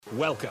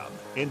Welcome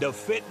into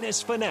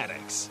Fitness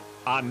Fanatics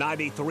on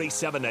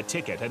 93.7 The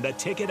Ticket and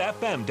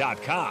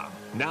theticketfm.com.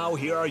 Now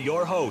here are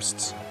your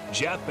hosts,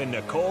 Jeff and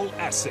Nicole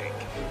Essig.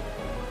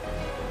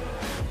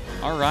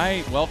 All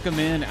right, welcome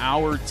in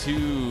hour 2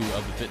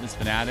 of the Fitness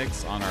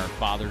Fanatics on our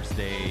Father's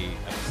Day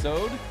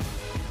episode.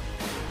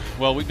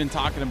 Well, we've been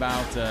talking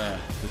about the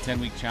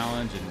 10-week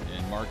challenge,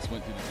 and Mark's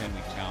went through the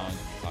 10-week challenge.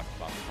 We talked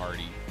about the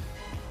party.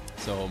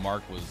 So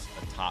Mark was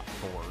a top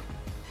 4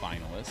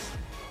 finalist,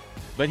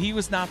 but he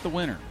was not the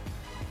winner.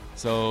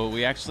 So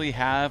we actually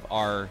have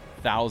our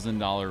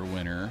 $1,000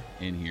 winner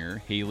in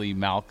here, Hayley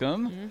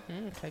Malcom.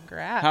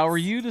 Congrats. How are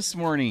you this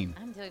morning?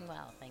 I'm doing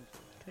well, thank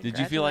you. Did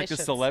you feel like a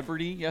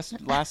celebrity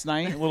last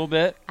night a little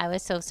bit? I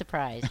was so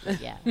surprised, but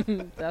yeah.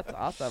 That's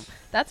awesome.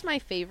 That's my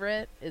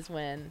favorite, is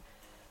when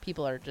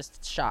people are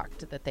just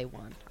shocked that they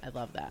won. I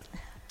love that.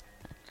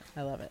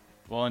 I love it.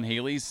 Well, and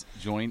Hayley's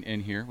joined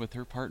in here with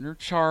her partner,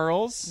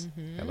 Charles.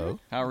 Hello.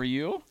 How are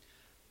you?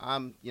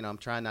 I'm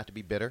trying not to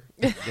be bitter.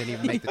 Didn't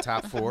even make the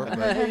top 4,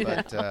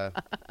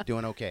 but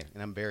doing okay,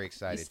 and I'm very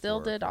excited. You still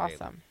did awesome.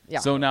 Hayley. Yeah.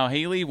 So now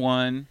Hayley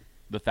won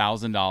the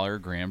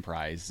 $1,000 grand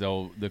prize.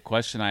 So the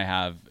question I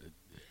have,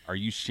 are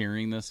you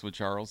sharing this with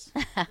Charles?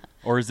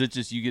 Or is it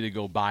just you get to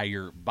go buy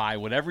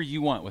whatever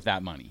you want with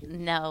that money?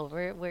 No,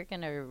 we're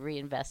going to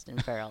reinvest in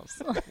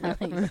Farrell's.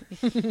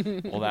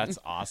 Well, that's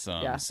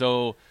awesome. Yeah.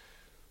 So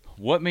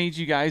what made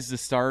you guys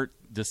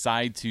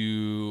decide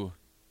to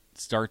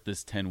start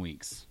this 10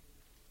 weeks?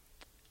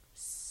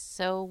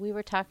 So we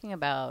were talking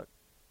about,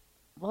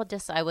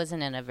 I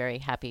wasn't in a very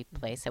happy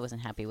place. I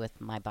wasn't happy with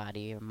my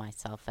body or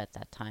myself at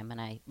that time. And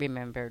I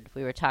remembered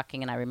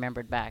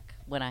back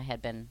when I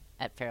had been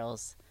at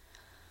Farrell's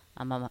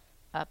about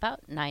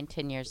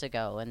 9-10 years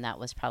ago. And that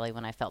was probably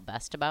when I felt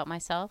best about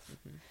myself.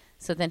 Mm-hmm.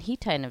 So then he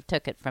kind of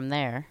took it from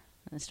there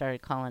and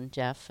started calling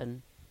Jeff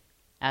and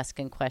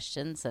asking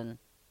questions. And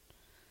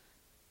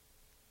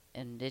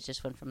it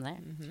just went from there.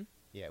 Mm-hmm.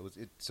 Yeah,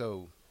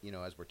 so,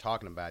 as we're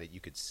talking about it, you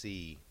could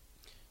see,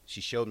 she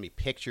showed me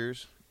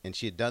pictures, and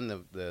she had done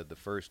the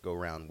first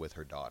go-round with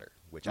her daughter,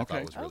 which I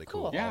thought was really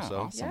cool. Yeah, also.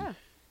 awesome. Yeah.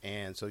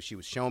 And so she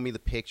was showing me the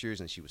pictures,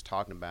 and she was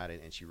talking about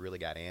it, and she really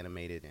got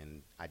animated,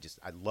 and I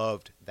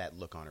loved that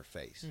look on her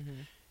face.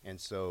 Mm-hmm. And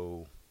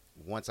so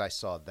once I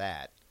saw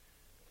that,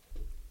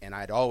 and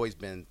I'd always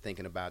been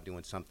thinking about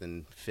doing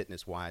something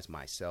fitness-wise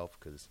myself,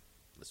 because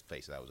let's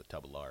face it, I was a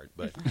tub of lard.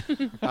 But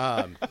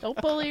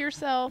Don't bully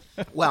yourself.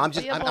 well, I'm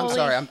Be a I'm bully.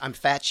 sorry. I'm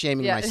fat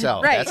shaming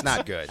myself. Right. That's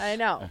not good. I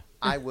know.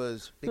 I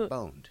was big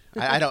boned.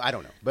 I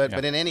don't know. But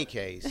in any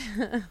case,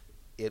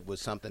 it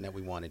was something that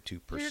we wanted to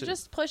pursue. You're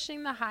just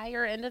pushing the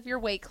higher end of your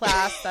weight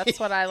class.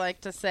 That's what I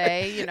like to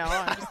say.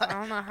 I'm just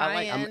on the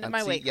high end of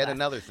my weight yet class.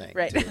 another thing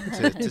Right.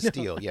 to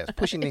steal. Yes,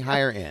 pushing the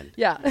higher end.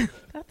 Yeah,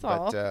 that's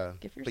all.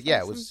 But Give yourself but yeah,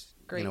 it some was.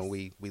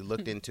 grace. We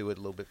looked into it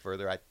a little bit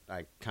further.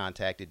 I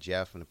contacted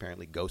Jeff and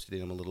apparently ghosted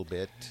him a little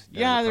bit.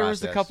 Yeah, there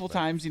was a couple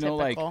times,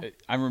 Typical.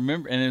 I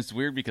remember, and it's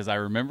weird because I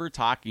remember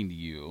talking to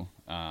you,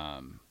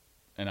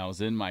 and I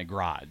was in my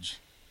garage.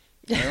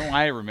 I don't know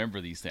why I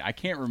remember these things. I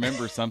can't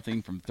remember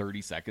something from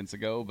 30 seconds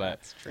ago,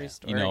 but That's a true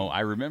story. I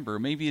remember.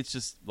 Maybe it's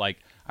just like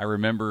I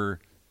remember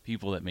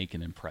people that make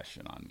an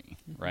impression on me,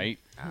 right?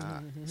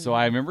 So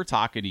I remember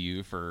talking to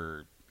you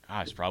for,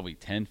 probably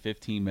 10,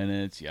 15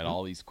 minutes. You had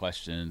all these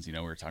questions. We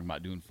were talking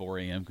about doing 4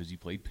 a.m. because you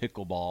played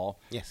pickleball,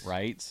 Yes.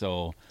 right?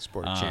 So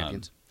Sport of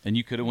champions. And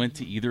you could have went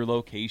to either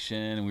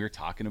location, and we were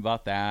talking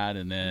about that.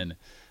 And then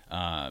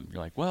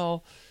you're like,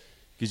 well,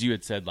 because you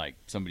had said like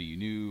somebody you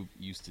knew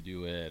used to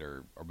do it,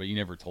 but you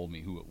never told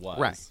me who it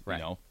was.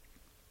 Right.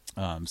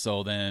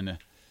 So then,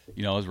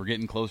 as we're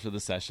getting closer to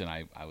the session,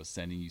 I was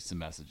sending you some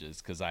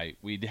messages because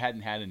we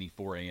hadn't had any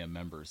 4 a.m.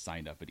 members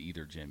signed up at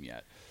either gym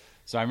yet.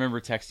 So I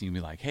remember texting you,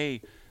 like,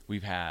 hey,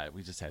 we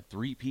just had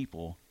 3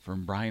 people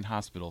from Bryan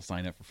Hospital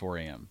sign up for 4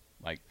 a.m.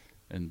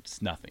 And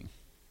it's nothing.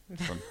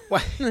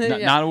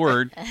 Not a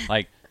word.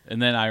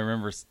 And then I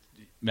remember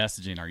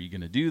messaging, are you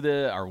going to do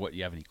this? Or what?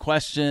 You have any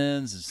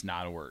questions? It's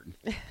not a word.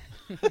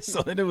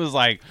 So then it was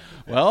like,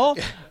 well,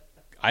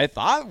 I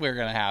thought we were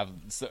going to have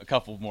a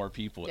couple more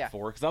people at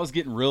 4 because I was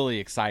getting really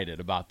excited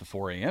about the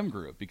 4 a.m.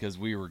 group because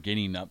we were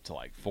getting up to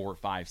like 4,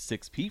 5,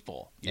 6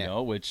 people, you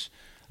know, which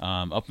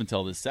up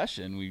until this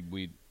session,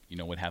 we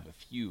would have a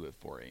few at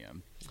 4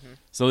 a.m. Mm-hmm.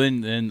 So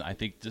then I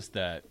think just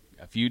that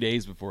a few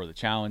days before the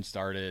challenge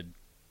started,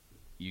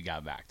 you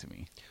got back to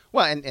me.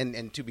 Well,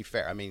 and to be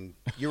fair, I mean,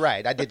 you're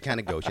right. I did kind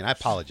of ghost you, and I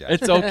apologize.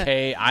 It's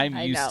okay. I'm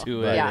I used know.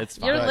 to it. Yeah. It's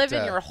fine. You're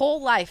living your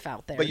whole life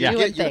out there. But doing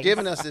you're things.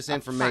 giving us this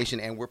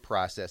information, and we're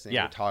processing.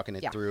 Yeah. We're talking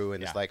it through,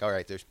 and it's Yeah. like, all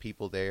right, there's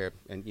people there,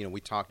 and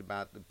we talked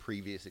about the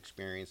previous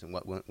experience and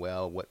what went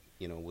well, what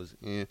was,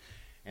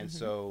 and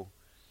so,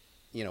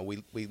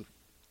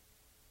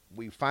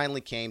 we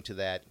finally came to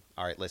that.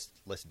 All right, let's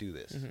do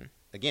this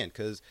again,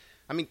 because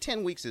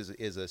 10 weeks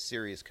is a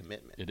serious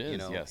commitment. It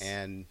is, yes.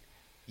 And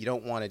you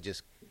don't want to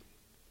just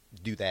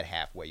do that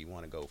halfway. You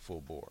want to go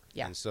full bore.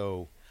 Yeah. And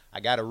so I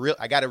got a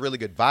really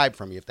good vibe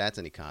from you, if that's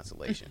any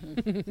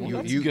consolation.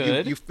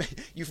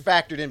 You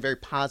factored in very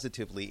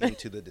positively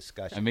into the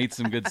discussion. I made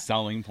some good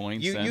selling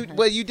points. You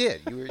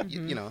did. You were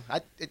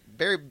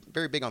very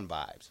very big on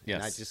vibes.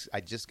 Yes. And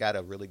I just got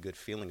a really good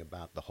feeling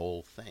about the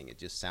whole thing. It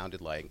just sounded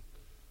like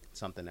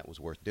something that was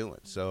worth doing.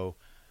 So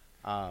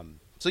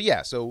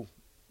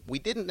we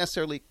didn't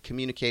necessarily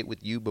communicate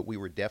with you, but we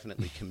were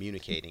definitely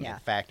communicating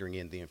and factoring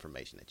in the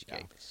information that you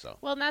gave us. So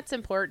well, and that's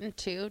important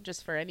too,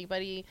 just for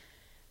anybody.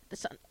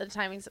 The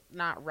timing's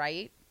not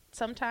right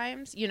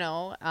sometimes,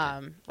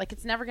 like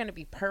it's never going to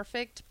be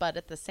perfect, but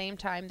at the same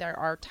time, there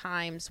are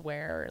times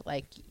where,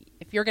 like,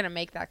 if you're going to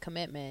make that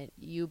commitment,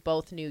 you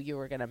both knew you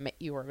were going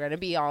to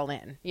be all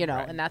in,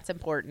 right. and that's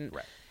important,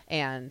 right.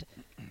 And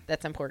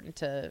that's important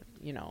to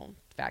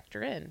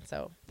factor in.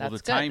 So that's the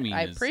good. timing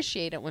I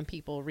appreciate it when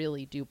people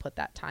really do put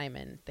that time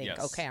in. Think,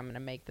 yes. Okay, I'm going to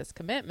make this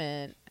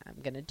commitment.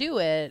 I'm going to do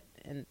it,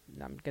 and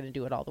I'm going to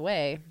do it all the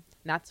way. And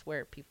that's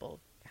where people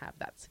have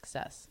that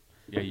success.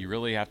 Yeah, you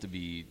really have to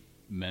be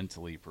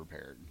mentally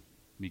prepared,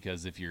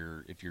 because if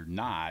you're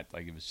not,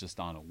 like, if it's just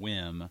on a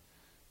whim,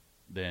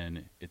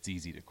 then it's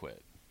easy to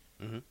quit.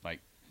 Mm-hmm.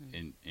 Like,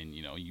 and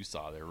you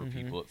saw there were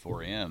people at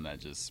 4 a.m. that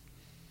just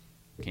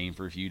came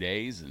for a few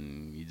days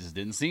and you just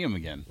didn't see them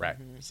again. Right.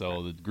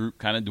 So the group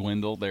kind of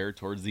dwindled there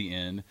towards the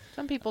end.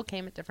 Some people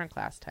came at different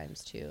class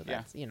times too.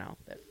 That's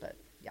but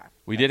yeah.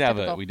 We did have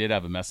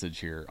a message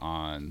here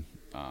on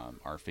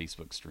our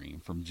Facebook stream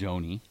from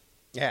Joni.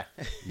 Yeah.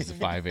 She's a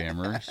 5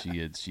 a.m.er.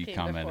 She Came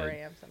commented. 4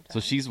 a.m. sometimes. So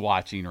she's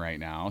watching right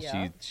now.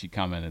 Yeah. She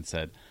commented and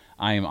said,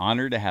 "I am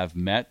honored to have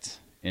met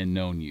and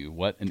known you.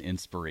 What an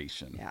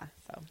inspiration." Yeah.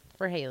 So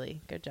for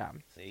Hayley, good job.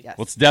 See? Yes.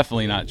 Well, it's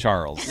definitely not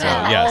Charles. So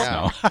No.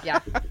 yes, no. Yeah.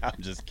 I'm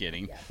just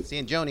kidding. Yeah. See,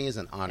 and Joni is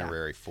an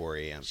honorary 4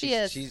 a.m. She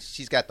is.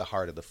 She's got the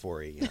heart of the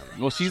 4 a.m.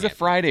 Well, she's a champion.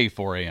 Friday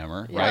 4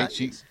 a.m.er, Yeah. right?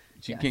 She Yes.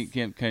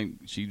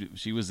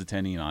 she was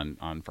attending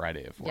on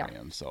Friday at 4 Yeah.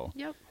 a.m. So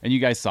Yep. and you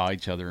guys saw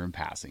each other in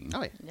passing,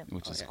 Oh, yeah. Yep.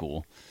 which is yeah.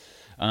 cool.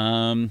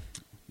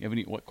 You have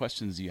what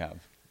questions do you have?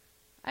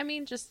 I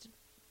mean, just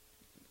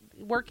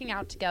working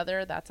out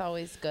together. That's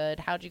always good.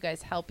 How'd you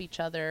guys help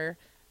each other?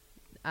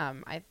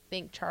 I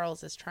think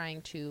Charles is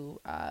trying to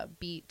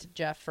beat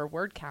Jeff for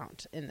word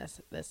count in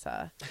this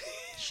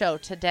show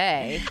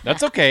today.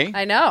 That's okay.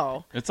 I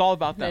know. It's all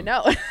about them. I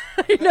know.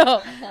 I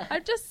know.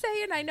 I'm just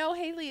saying, I know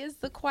Hayley is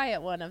the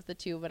quiet one of the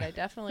two, but I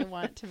definitely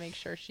want to make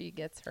sure she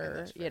gets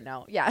her,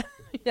 Yeah.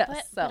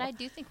 Yes. But I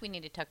do think we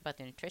need to talk about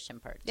the nutrition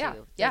part, too. Yeah.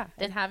 Yeah.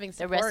 And having the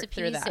support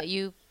through recipes that.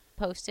 you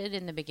posted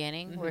in the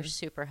beginning were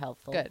super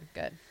helpful.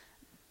 Good.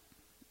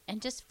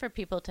 And just for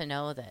people to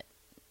know that,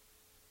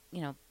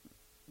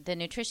 the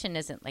nutrition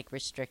isn't like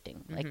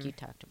restricting, like you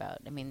talked about.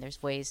 I mean,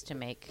 there's ways to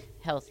make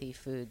healthy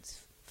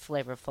foods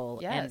flavorful.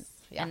 Yes.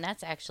 And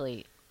that's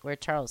actually where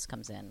Charles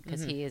comes in,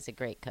 because he is a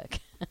great cook.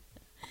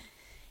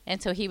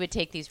 And so he would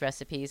take these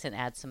recipes and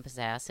add some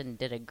pizzazz, and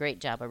did a great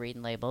job of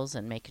reading labels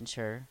and making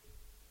sure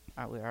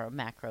our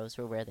macros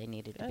were where they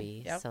needed to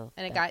be. Yep. So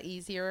and it got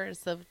easier as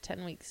the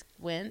 10 weeks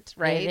went,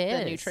 right? It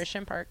The is.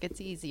 nutrition part gets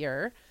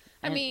easier.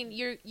 And I mean,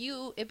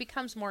 it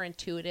becomes more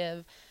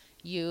intuitive.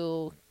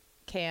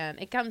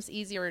 It comes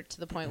easier to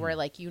the point where,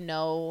 like,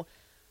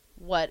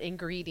 what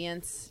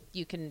ingredients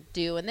you can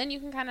do, and then you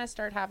can kind of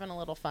start having a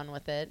little fun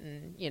with it,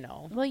 and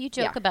Well, you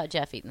joke about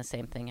Jeff eating the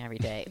same thing every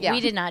day. Yeah.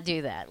 We did not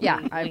do that.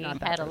 Yeah, we I'm not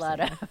that had a lot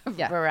of person.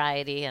 Yeah.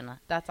 variety and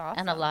That's awesome.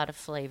 and a lot of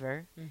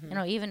flavor.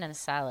 Even in a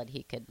salad,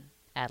 he could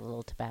add a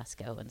little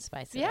Tabasco and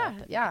spice it up. Yeah, and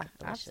make yeah, it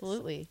delicious.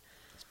 absolutely.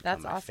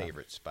 That's That's my awesome.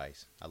 favorite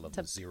spice. I love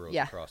the zeros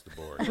yeah. across the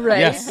board. Right?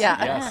 Yes,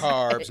 Yeah. yes. No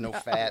carbs, no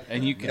fat.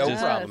 And you can no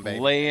just problem, baby.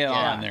 lay it Yeah.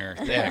 on there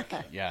thick.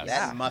 Yes.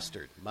 That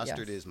mustard.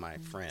 Mustard Yes. is my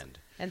friend.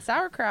 And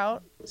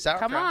sauerkraut.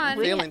 Sauerkraut. Come on. I'm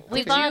feeling. We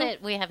look at bought you.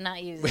 it. We have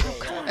not used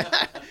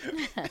it.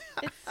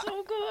 It's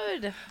so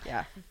good.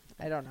 Yeah.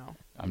 I don't know.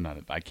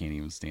 I can't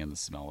even stand the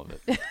smell of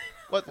it.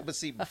 But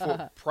see,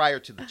 prior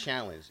to the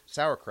challenge,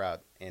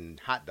 sauerkraut and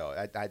hot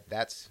dog.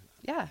 that's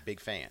Yeah. big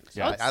fan.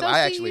 So Yeah. I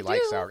actually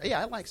like sauerkraut.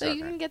 Yeah, I like So sauerkraut.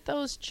 you can get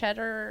those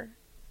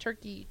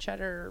turkey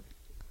cheddar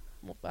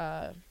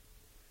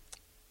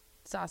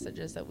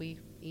sausages that we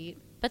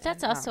eat. But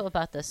that's And, also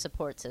about the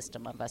support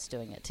system of us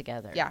doing it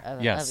together. Yeah.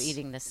 Of Yes.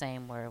 eating the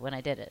same, where when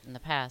I did it in the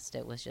past,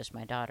 it was just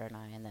my daughter and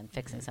I, and then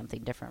fixing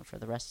something different for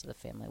the rest of the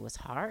family was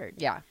hard.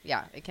 Yeah,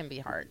 it can be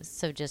hard.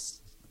 So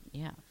just,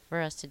 for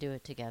us to do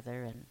it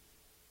together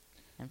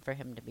and for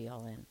him to be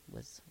all in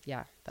was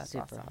Yeah, that's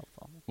super awesome.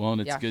 helpful. Well,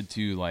 and it's Yeah. good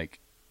to, like,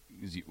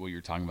 what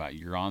you're talking about.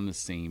 You're on the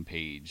same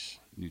page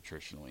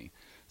nutritionally.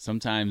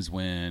 Sometimes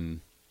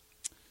when,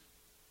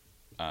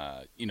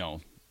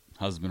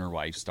 husband or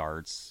wife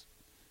starts,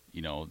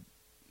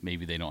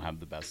 maybe they don't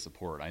have the best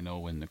support. I know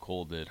when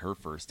Nicole did her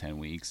first 10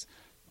 weeks,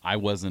 I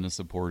wasn't a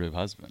supportive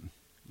husband.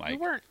 We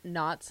weren't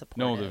not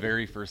supportive. No, the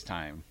very first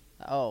time.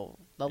 Oh,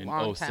 the in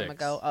long time 06.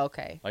 ago.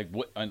 Okay. Like,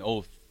 in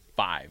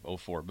 05,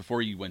 04,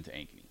 before you went to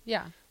Ankeny.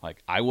 Yeah.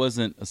 Like, I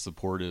wasn't a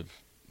supportive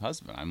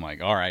husband. I'm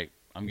like, all right,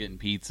 I'm getting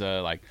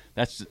pizza. Like,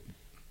 that's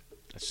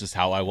just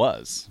how I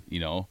was,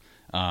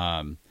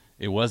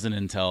 It wasn't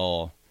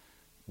until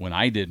when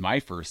I did my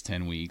first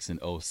 10 weeks in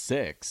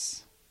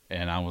 06,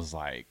 and I was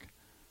like,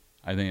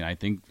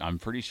 I'm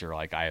pretty sure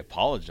like I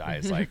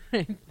apologized. Like,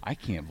 I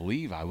can't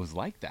believe I was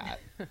like that.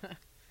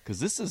 Because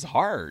this is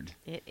hard.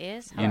 It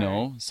is hard. You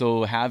know,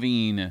 so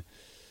having,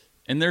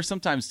 and there's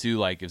sometimes too,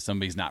 like if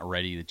somebody's not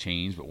ready to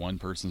change, but one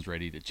person's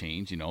ready to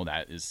change, you know,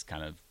 that is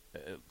kind of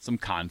some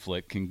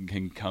conflict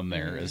can come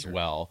there as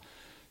well.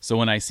 So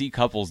when I see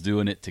couples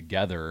doing it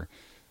together,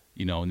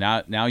 you know,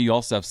 now you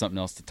also have something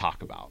else to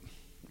talk about,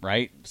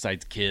 right?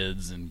 Besides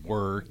kids and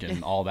work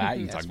and all that,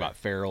 you can talk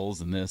about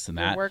ferals and this and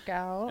that.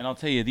 Workout. And I'll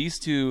tell you, these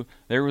two,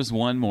 there was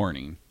one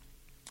morning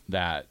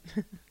that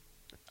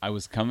I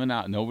was coming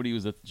out. Nobody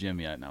was at the gym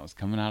yet, and I was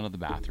coming out of the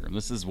bathroom.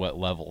 This is what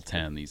level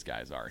 10 these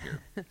guys are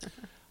here.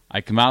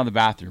 I come out of the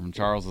bathroom, and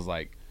Charles was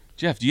like,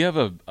 Jeff, do you have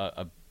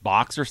a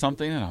box or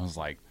something? And I was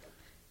like,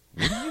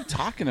 what are you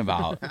talking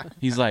about?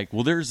 He's like,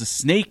 well, there's a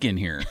snake in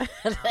here.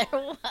 There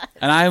was.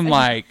 And I'm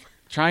like,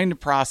 trying to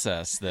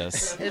process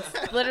this.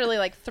 It's literally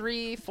like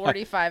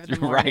 3:45 in the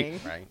morning.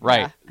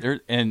 Right. Yeah.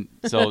 There, and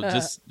so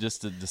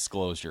just a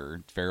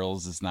disclosure,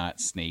 Farrell's is not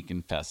snake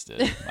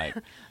infested. Like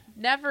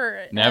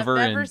Never Never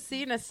I've never in-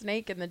 seen a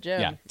snake in the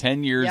gym. yeah,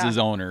 10 years Yeah. as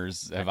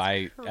owners, have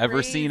I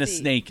ever seen a crazy.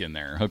 snake in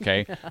there?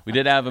 Okay. We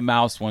did have a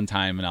mouse one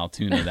time in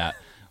Altoona that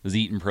was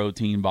eating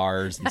protein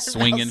bars and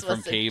swinging mouse from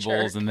was a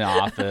cables jerk. in the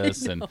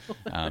office, and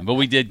but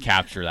we did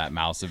capture that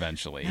mouse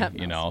eventually. That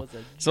you mouse know, was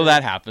a so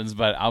that happens.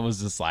 But I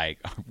was just like,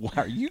 "What,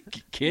 are you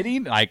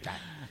kidding?" Like,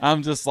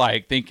 I'm just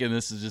like thinking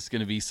this is just going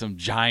to be some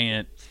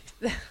giant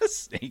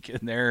snake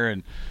in there,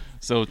 and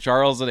so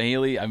Charles and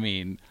Hayley. I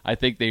mean, I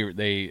think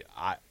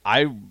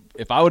I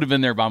if I would have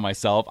been there by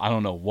myself, I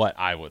don't know what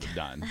I would have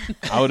done.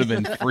 I would have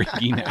been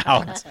freaking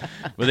out.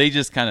 But they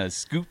just kind of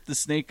scooped the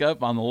snake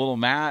up on the little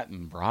mat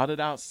and brought it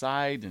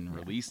outside and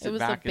released It it was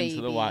back a into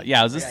the baby. wild.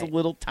 Yeah, it was just Right. a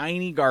little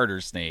tiny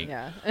garter snake.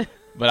 Yeah.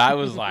 But I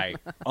was like,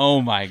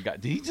 oh my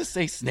God, did he just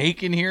say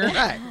snake in here?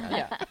 Right.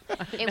 Yeah.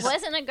 It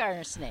wasn't a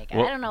garter snake.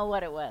 Well- I don't know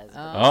what it was.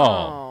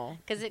 Oh.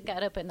 Because it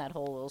got up in that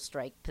whole little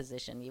strike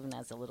position, even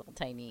as a little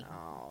tiny.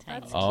 Oh,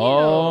 tiny. that's cute.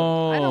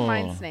 Oh. I don't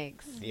mind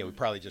snakes. Yeah, we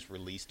probably just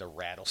released a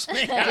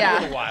rattlesnake Yeah.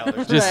 out in the wild or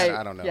something. Just-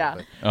 I don't know. Yeah.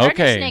 But Garter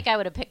Okay. snake I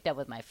would have picked up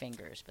with my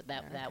fingers, but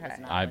that was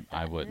Okay. not. I with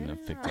that. wouldn't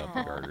have picked up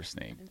the garter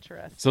snake.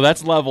 Interesting. So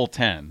that's level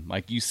 10.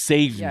 Like, you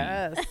saved me.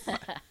 Yes.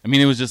 I mean,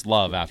 it was just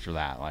love after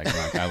that. Like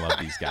I love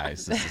these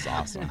guys. This is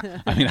awesome.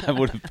 I mean,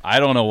 I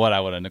don't know what I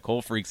would have.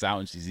 Nicole freaks out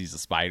when she sees a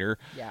spider.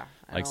 Yeah.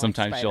 I Like don't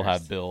sometimes she'll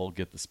have spiders. Bill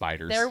get the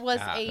spiders. There was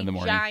in the a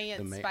morning.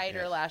 giant The spider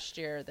yeah. last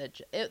year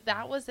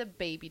that was a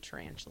baby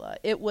tarantula.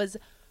 It was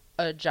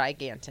a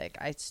gigantic.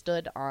 I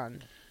stood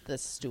on the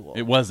stool.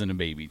 It wasn't a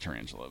baby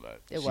tarantula,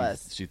 but It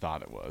was. She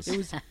thought it was. It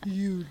was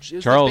huge. It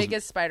was Charles- the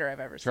biggest spider I've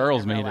ever seen.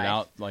 Charles in my made it life.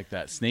 out like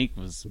that snake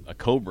was a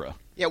cobra.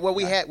 yeah, well,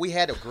 we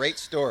had a great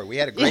story. We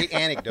had a great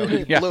anecdote.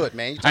 You Yeah. blew it,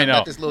 man. You I talking know.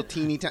 about this little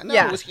teeny tiny. No,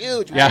 Yeah. it was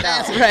huge. Yeah.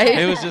 Massive. Right?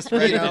 It was just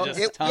ready You know, to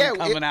just tongue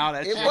coming out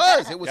at it you.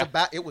 was. It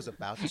was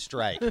about to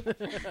strike,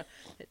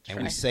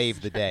 and we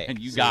saved the day. And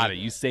you got it.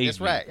 You saved That's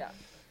me. right. Yeah.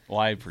 Well,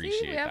 I See,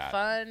 appreciate we have that.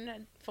 fun.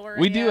 at 4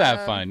 We do have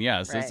a.m. fun.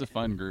 Yes, it's Right. a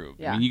fun group.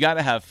 I Yeah. mean, you got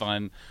to have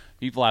fun.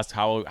 People ask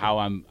how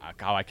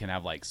I can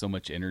have like so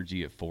much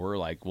energy at 4.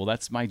 Like, well,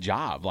 that's my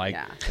job. Like,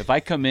 Yeah. if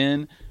I come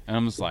in and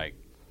I'm just like,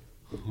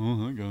 oh,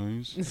 hi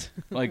guys,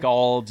 like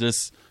all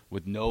just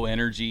with no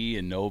energy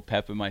and no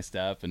pep in my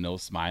step and no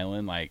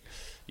smiling, like,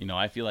 you know,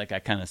 I feel like I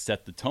kind of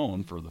set the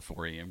tone for the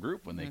 4 a.m.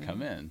 group when they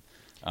come in.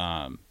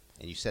 And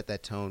you set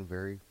that tone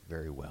very,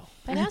 very well.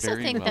 But I also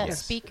Very think well. that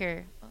Yes.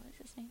 speaker, what was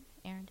his name?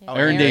 Aaron Davis. Oh,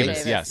 Aaron Aaron Davis,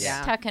 Davis, yes.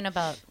 yeah. Talking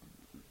about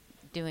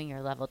doing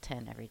your level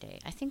 10 every day.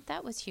 I think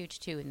that was huge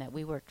too, in that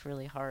we worked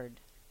really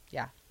hard.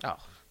 Yeah. Oh,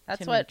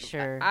 That's to what make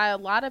sure. a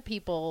lot of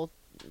people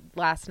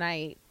last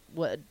night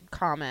would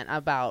comment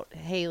about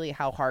Hayley,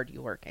 how hard you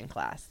work in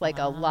class. Like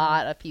a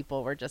lot of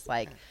people were just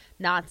like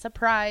not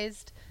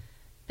surprised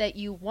that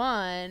you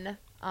won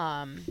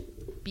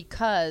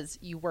because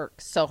you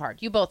work so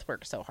hard. You both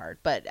work so hard.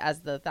 But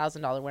as the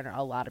 $1,000 winner,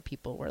 a lot of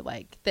people were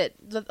like that.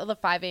 The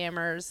 5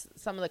 a.m.ers,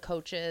 some of the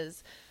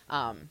coaches,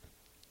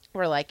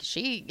 were like,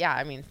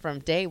 I mean, from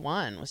day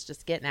one was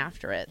just getting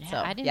after it. Yeah, So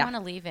I didn't want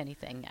to leave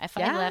anything. If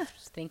Yeah. I left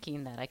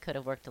thinking that I could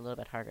have worked a little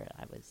bit harder,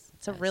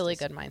 It's a really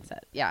good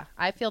mindset. Yeah.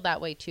 I feel that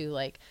way too.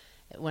 Like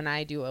when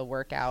I do a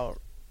workout,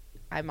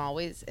 I'm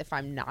always, if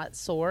I'm not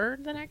sore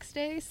the next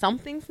day,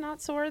 something's not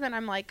sore, then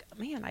I'm like,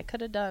 man, I could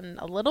have done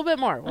a little bit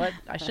more.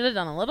 I should have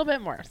done a little bit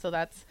more. So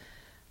that's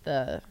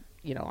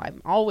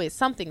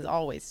something's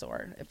always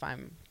sore if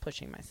I'm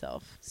pushing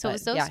myself. So But, it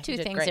was those yeah, two you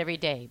did things great. every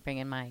day,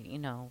 bringing my,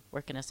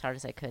 working as hard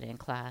as I could in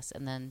class.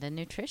 And then the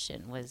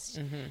nutrition was,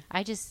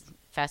 Mm-hmm.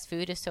 fast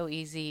food is so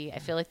easy. I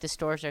feel like the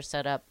stores are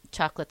set up.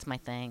 Chocolate's my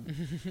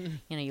thing.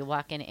 You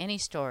walk in any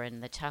store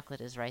and the chocolate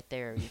is right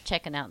there. You're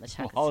checking out and the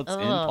chocolate. Well, it's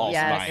impulse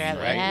yes. buying, grab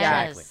it. right?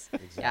 Yes.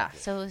 Exactly. Yeah.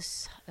 So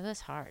it was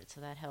hard.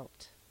 So that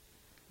helped.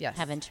 Yes.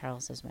 Having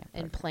Charles as my partner.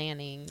 And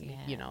planning,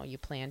 Yeah. you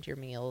planned your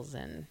meals,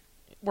 and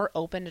we're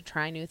open to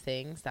try new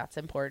things. That's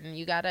important.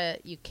 You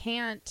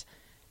can't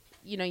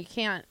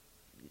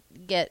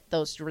get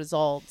those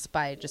results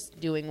by just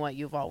doing what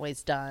you've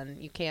always done.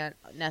 You can't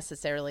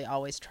necessarily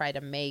always try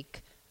to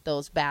make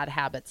those bad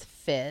habits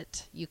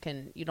fit. You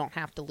don't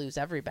have to lose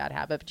every bad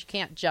habit, but you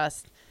can't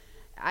just,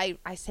 I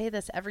say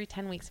this every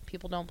 10 weeks and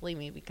people don't believe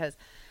me because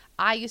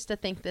I used to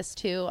think this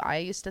too. I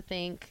used to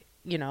think,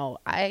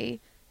 I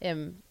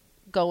am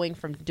going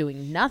from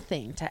doing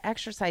nothing to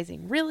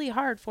exercising really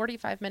hard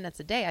 45 minutes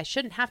a day. I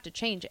shouldn't have to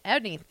change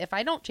if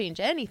I don't change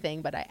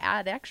anything, but I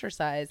add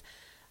exercise,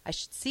 I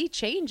should see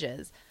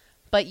changes.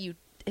 But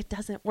it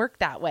doesn't work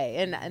that way.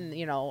 And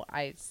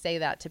I say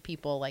that to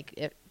people, like,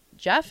 if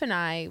Jeff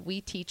and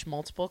we teach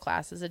multiple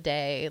classes a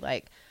day.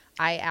 Like,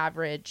 I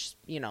average,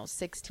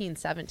 16,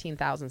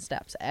 17,000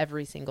 steps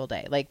every single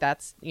day. Like,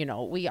 that's,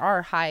 we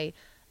are high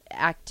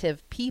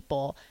active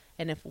people.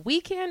 And if we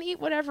can't eat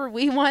whatever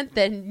we want,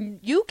 then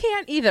you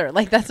can't either.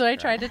 Like, that's what I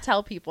try to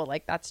tell people.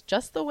 Like, that's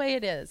just the way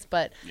it is.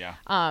 But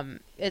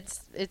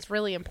it's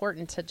really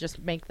important to just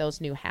make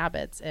those new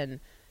habits and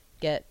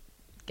get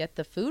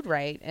the food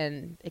right,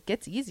 and it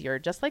gets easier.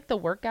 Just like the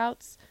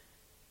workouts,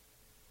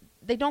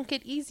 they don't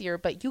get easier,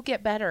 but you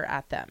get better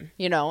at them,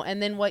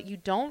 and then what you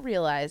don't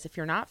realize if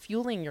you're not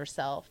fueling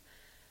yourself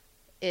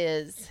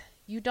is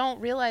you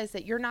don't realize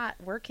that you're not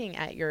working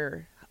at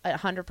your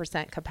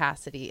 100%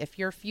 capacity. If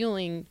you're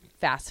fueling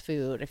fast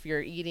food, if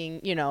you're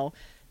eating,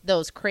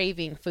 those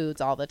craving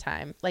foods all the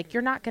time, like,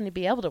 you're not going to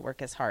be able to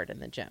work as hard in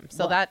the gym.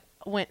 So that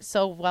went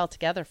so well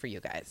together for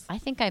you guys. I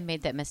think I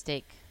made that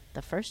mistake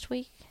the first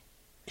week.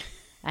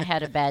 I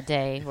had a bad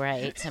day where I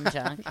ate some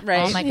junk.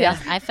 Right. Oh my gosh.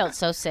 I felt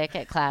so sick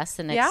at class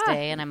the next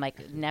day, and I'm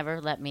like, never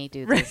let me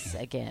do this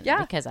again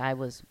because I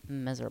was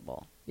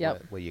miserable.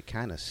 Yep. Well, you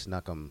kind of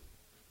snuck them.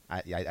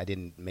 I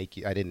didn't make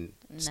you. I didn't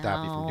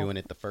stop you from doing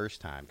it the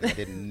first time because I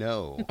didn't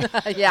know.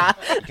 Yeah.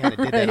 You kind of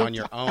did that on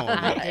your own,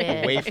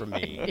 did. away from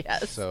me.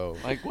 Yes. So,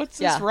 Like, what's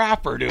this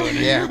rapper doing in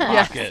your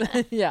Yes.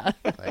 pocket? Yeah.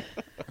 like,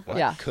 what?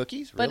 Yeah.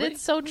 Cookies? But Really?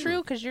 it's so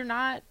true because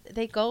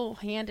they go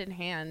hand in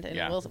hand,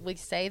 and we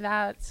say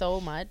that so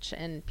much,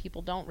 and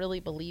people don't really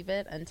believe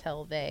it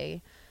until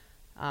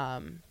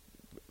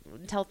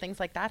until things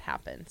like that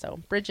happen.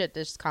 So Bridget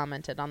just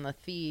commented on the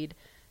feed.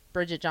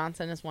 Bridget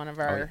Johnson is one of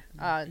our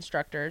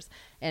instructors,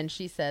 and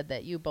she said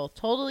that you both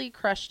totally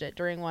crushed it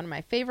during one of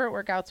my favorite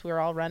workouts. We were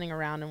all running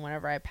around, and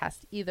whenever I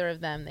passed either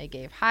of them, they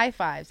gave high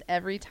fives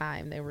every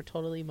time. They were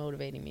totally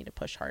motivating me to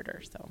push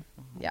harder. So,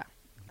 yeah.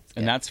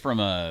 And that's from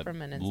a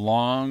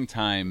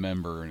long-time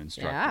member and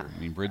instructor. Yeah. I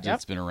mean,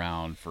 Bridget's been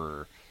around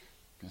for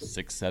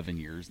 6-7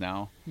 years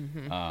now.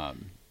 Mm-hmm.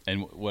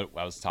 And what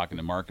I was talking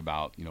to Mark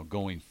about,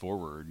 going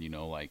forward,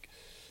 like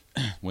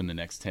when the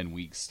next 10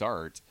 weeks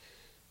start,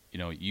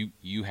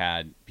 you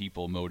had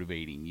people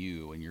motivating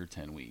you in your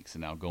 10 weeks,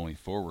 and now going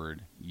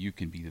forward, you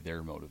can be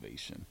their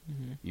motivation.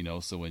 Mm-hmm.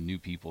 So when new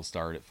people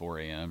start at 4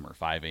 a.m. or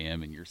 5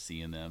 a.m. and you're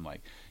seeing them,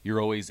 like,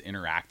 you're always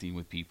interacting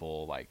with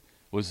people. Like,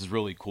 what is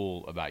really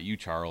cool about you,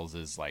 Charles,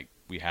 is like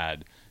we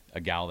had a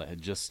gal that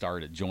had just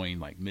started, joined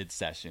like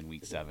mid-session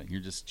week 7.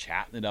 You're just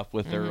chatting it up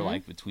with her,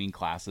 like, between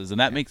classes, and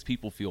that makes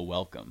people feel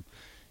welcome,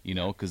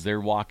 because they're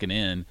walking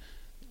in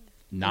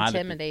not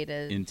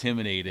intimidated,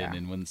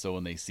 and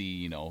when they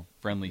see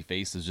friendly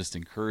faces just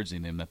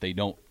encouraging them that they've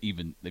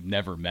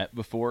never met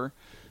before,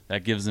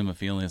 that gives them a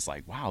feeling. It's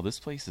like, wow, this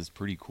place is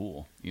pretty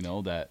cool,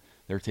 that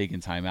they're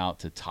taking time out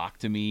to talk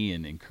to me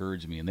and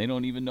encourage me, and they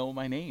don't even know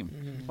my name.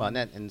 Mm-hmm.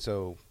 Well,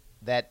 so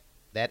that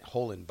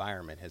whole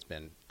environment has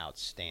been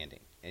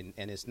outstanding, and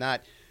it's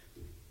not.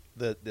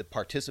 The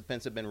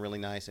participants have been really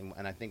nice, and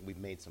I think we've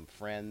made some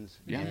friends,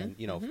 and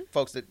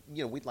folks that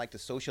we'd like to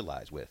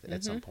socialize with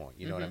at some point.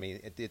 You know what I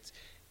mean?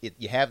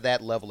 You have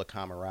that level of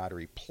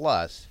camaraderie.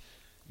 Plus,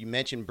 you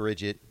mentioned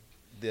Bridget,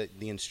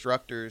 the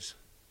instructors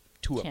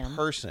to a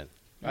person.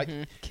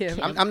 Kim.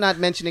 I'm not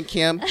mentioning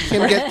Kim.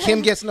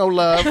 Kim gets no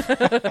love.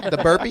 The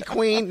burpee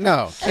queen,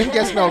 no. Kim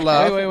gets no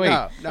love. Wait.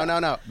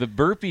 No. The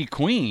burpee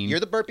queen. You're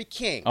the burpee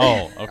king.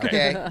 Oh,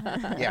 okay.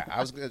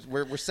 Yeah,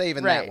 we're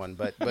saving that one,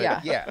 but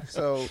yeah.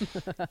 So,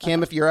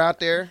 Kim, if you're out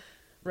there,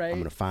 I'm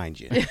gonna find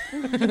you.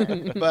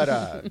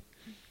 But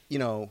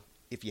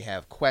if you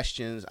have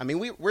questions, I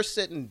mean, we're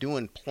sitting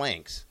doing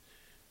planks,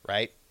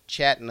 right?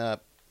 Chatting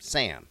up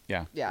Sam.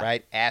 Yeah.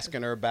 Right?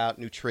 Asking her about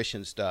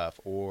nutrition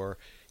stuff, or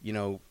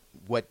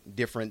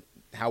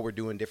how we're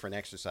doing different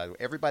exercise.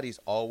 Everybody's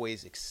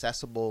always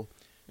accessible.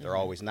 They're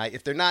always nice.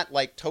 If they're not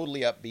like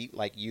totally upbeat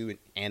like you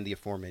and the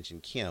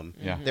aforementioned Kim,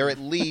 they're at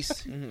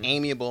least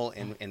amiable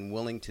and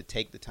willing to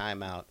take the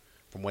time out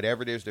from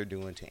whatever it is they're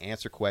doing to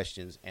answer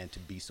questions and to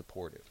be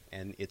supportive.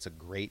 And it's a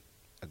great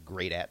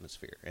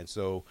atmosphere. And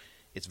so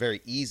it's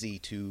very easy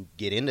to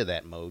get into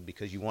that mode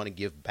because you want to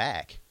give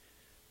back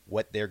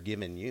what they're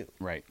giving you.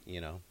 Right.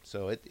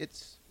 So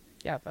it's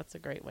yeah, that's a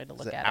great way to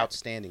look at it. It's an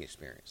outstanding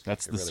experience.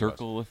 That's the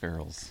circle of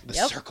Ferals. The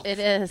circle. It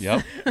is.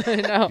 Yep. I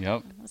know.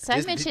 Yep. So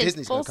I mentioned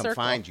Disney's full going to come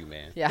circle. find you,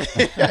 man. Yeah.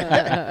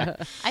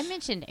 I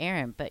mentioned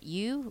Aaron, but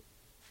you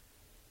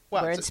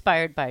were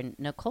inspired by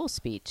Nicole's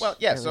speech. Well,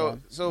 yeah. early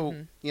So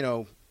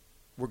on.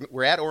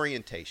 we're at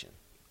orientation,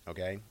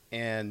 okay,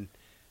 and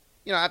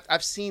you know,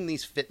 I've seen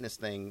these fitness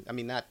things. I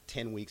mean, not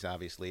 10 weeks,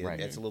 obviously. Right.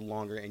 It's a little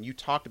longer. And you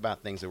talked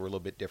about things that were a little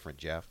bit different,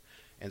 Jeff.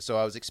 And so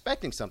I was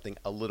expecting something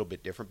a little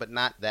bit different, but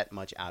not that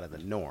much out of the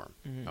norm.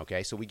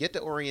 Okay, so we get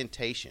to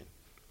orientation.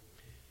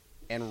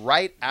 And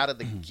right out of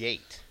the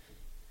gate,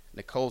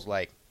 Nicole's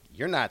like,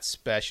 "You're not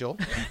special."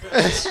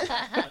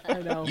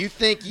 I know. You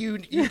think you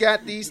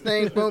got these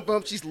things? Boom,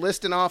 boom. She's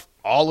listing off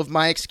all of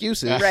my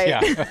excuses. Right.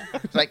 Yeah.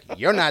 It's like,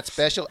 you're not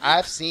special.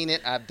 I've seen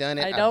it. I've done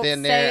it. I I've don't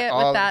been say there. it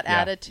all, with that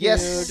attitude.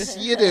 Yes,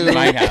 you do. You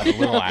might have a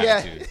little Yeah.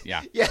 attitude.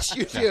 Yeah. Yes,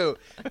 you do.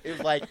 It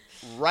was like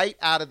right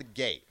out of the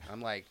gate.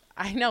 I'm like,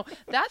 I know.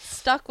 That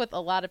stuck with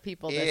a lot of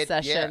people this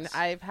session. Yes.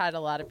 I've had a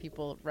lot of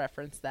people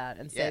reference that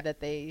and say Yeah. that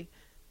they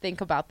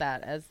think about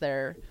that as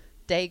their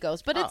day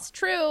goes. But it's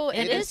true.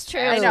 It is true.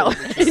 I know.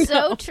 It's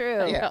so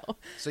true. yeah. know.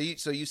 So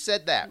you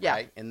said that, Yeah.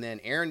 right? And then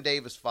Aaron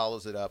Davis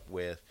follows it up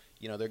with,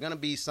 you know, there are going to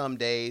be some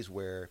days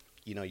where,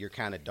 you know, you're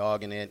kind of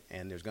dogging it,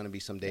 and there's going to be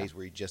some days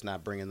where you're just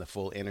not bringing the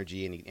full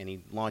energy, and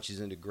he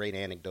launches into great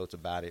anecdotes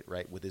about it,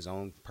 right, with his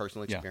own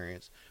personal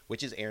experience,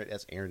 which is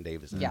that's Aaron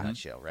Davis in a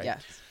nutshell, right?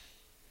 Yes.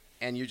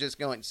 And you're just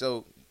going,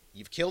 so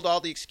you've killed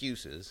all the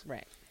excuses.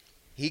 Right.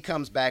 He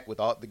comes back with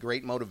all the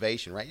great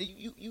motivation, right?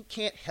 You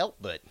can't help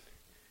but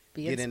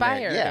Be get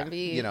inspired in there, and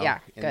be you know,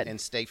 good.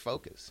 and stay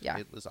focused. Yeah.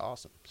 It was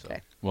awesome. So.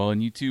 Okay. Well,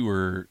 and you two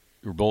were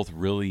both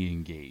really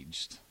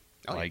engaged.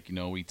 Oh, yeah. Like, you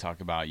know, we talk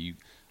about you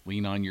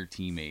lean on your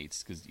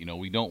teammates because, you know,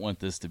 we don't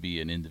want this to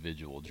be an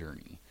individual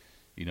journey.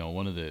 You know,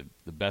 one of the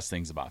best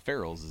things about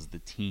Farrell's is the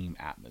team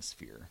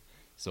atmosphere.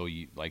 So,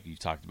 you like you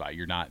talked about,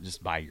 you're not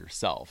just by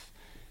yourself.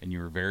 And you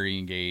were very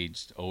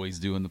engaged, always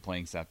doing the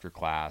planks after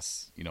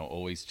class, you know,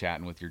 always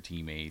chatting with your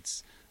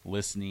teammates,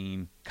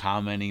 listening,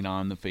 commenting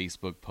on the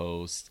Facebook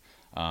post.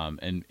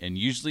 And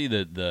usually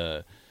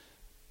the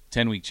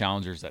 10-week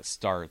challengers that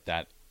start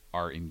that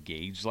are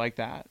engaged like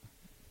that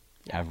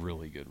have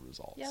really good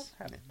results. Yeah,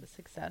 have the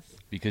success.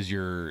 Because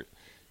you're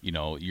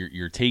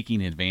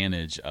taking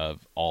advantage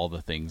of all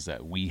the things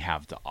that we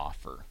have to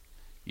offer,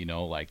 you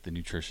know, like the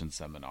nutrition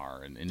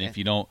seminar. And if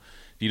you don't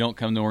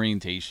come to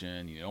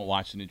orientation, you don't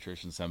watch the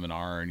nutrition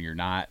seminar, and you're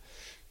not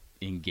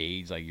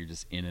engaged, like you're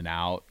just in and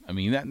out. I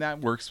mean, that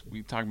works.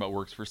 We talk about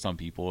works for some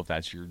people if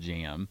that's your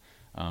jam.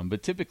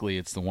 But typically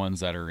it's the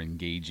ones that are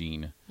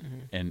engaging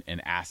and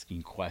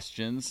asking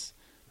questions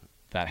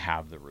that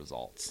have the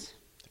results.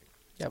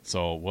 Yep.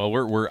 So,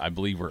 well, I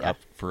believe we're up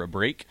for a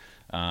break.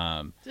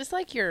 Just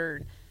like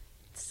your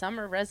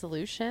summer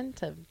resolution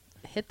to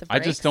hit the I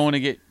brakes. just don't want to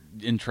get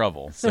in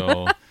trouble.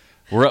 So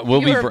we'll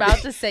You be were about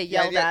to say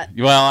yelled Yeah. at.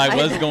 Well, I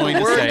was going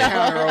to Word say.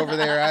 counter over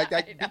there.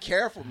 Be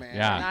careful, man.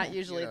 Yeah. Not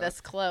usually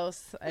this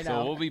close. I know.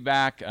 So we'll be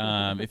back.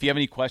 If you have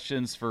any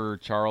questions for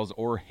Charles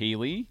or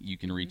Hayley, you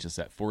can reach us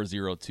at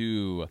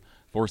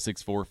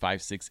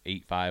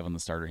 402-464-5685 on the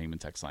Starter Heyman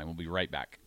text line. We'll be right back.